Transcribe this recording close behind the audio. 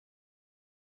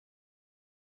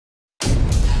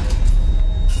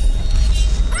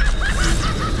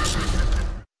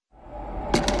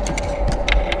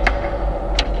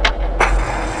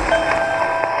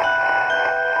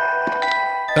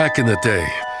Back in the day,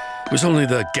 it was only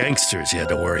the gangsters you had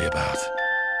to worry about.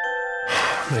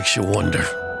 Makes you wonder,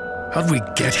 how'd we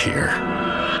get here?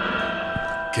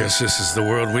 Guess this is the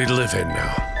world we live in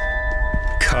now.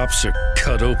 Cops are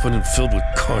cut open and filled with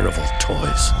carnival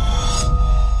toys.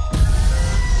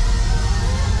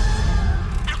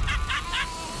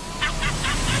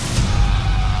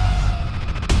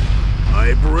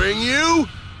 I bring you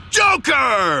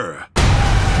Joker!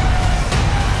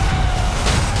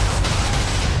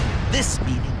 This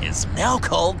meeting is now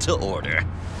called to order.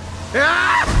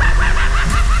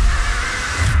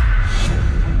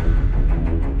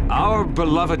 Our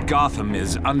beloved Gotham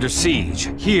is under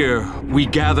siege. Here, we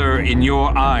gather in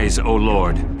your eyes, O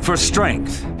Lord, for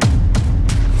strength.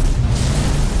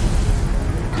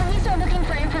 Police are looking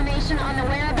for information on the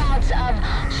whereabouts of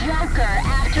Joker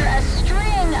after a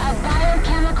string of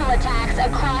biochemical attacks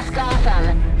across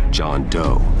Gotham. John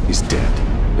Doe is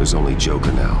dead. There's only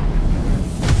Joker now.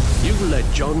 You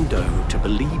led John Doe to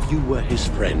believe you were his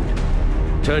friend.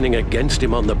 Turning against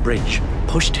him on the bridge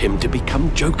pushed him to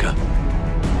become Joker.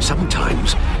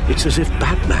 Sometimes it's as if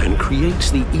Batman creates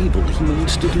the evil he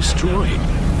means to destroy.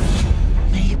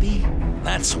 Maybe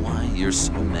that's why you're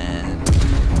so mad.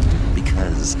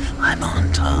 Because I'm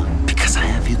on top. Because I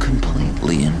have you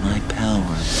completely in my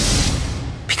power.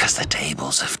 Because the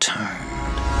tables have turned.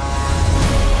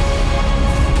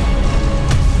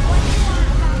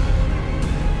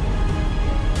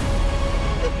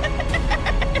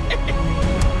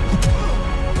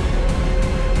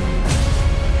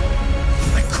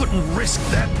 Risk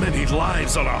that many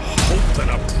lives on a hope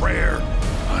and a prayer.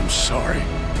 I'm sorry,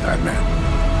 Batman.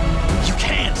 You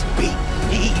can't beat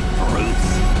me,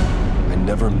 Bruce. I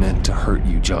never meant to hurt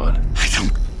you, John. I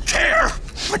don't care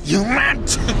what you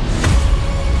meant.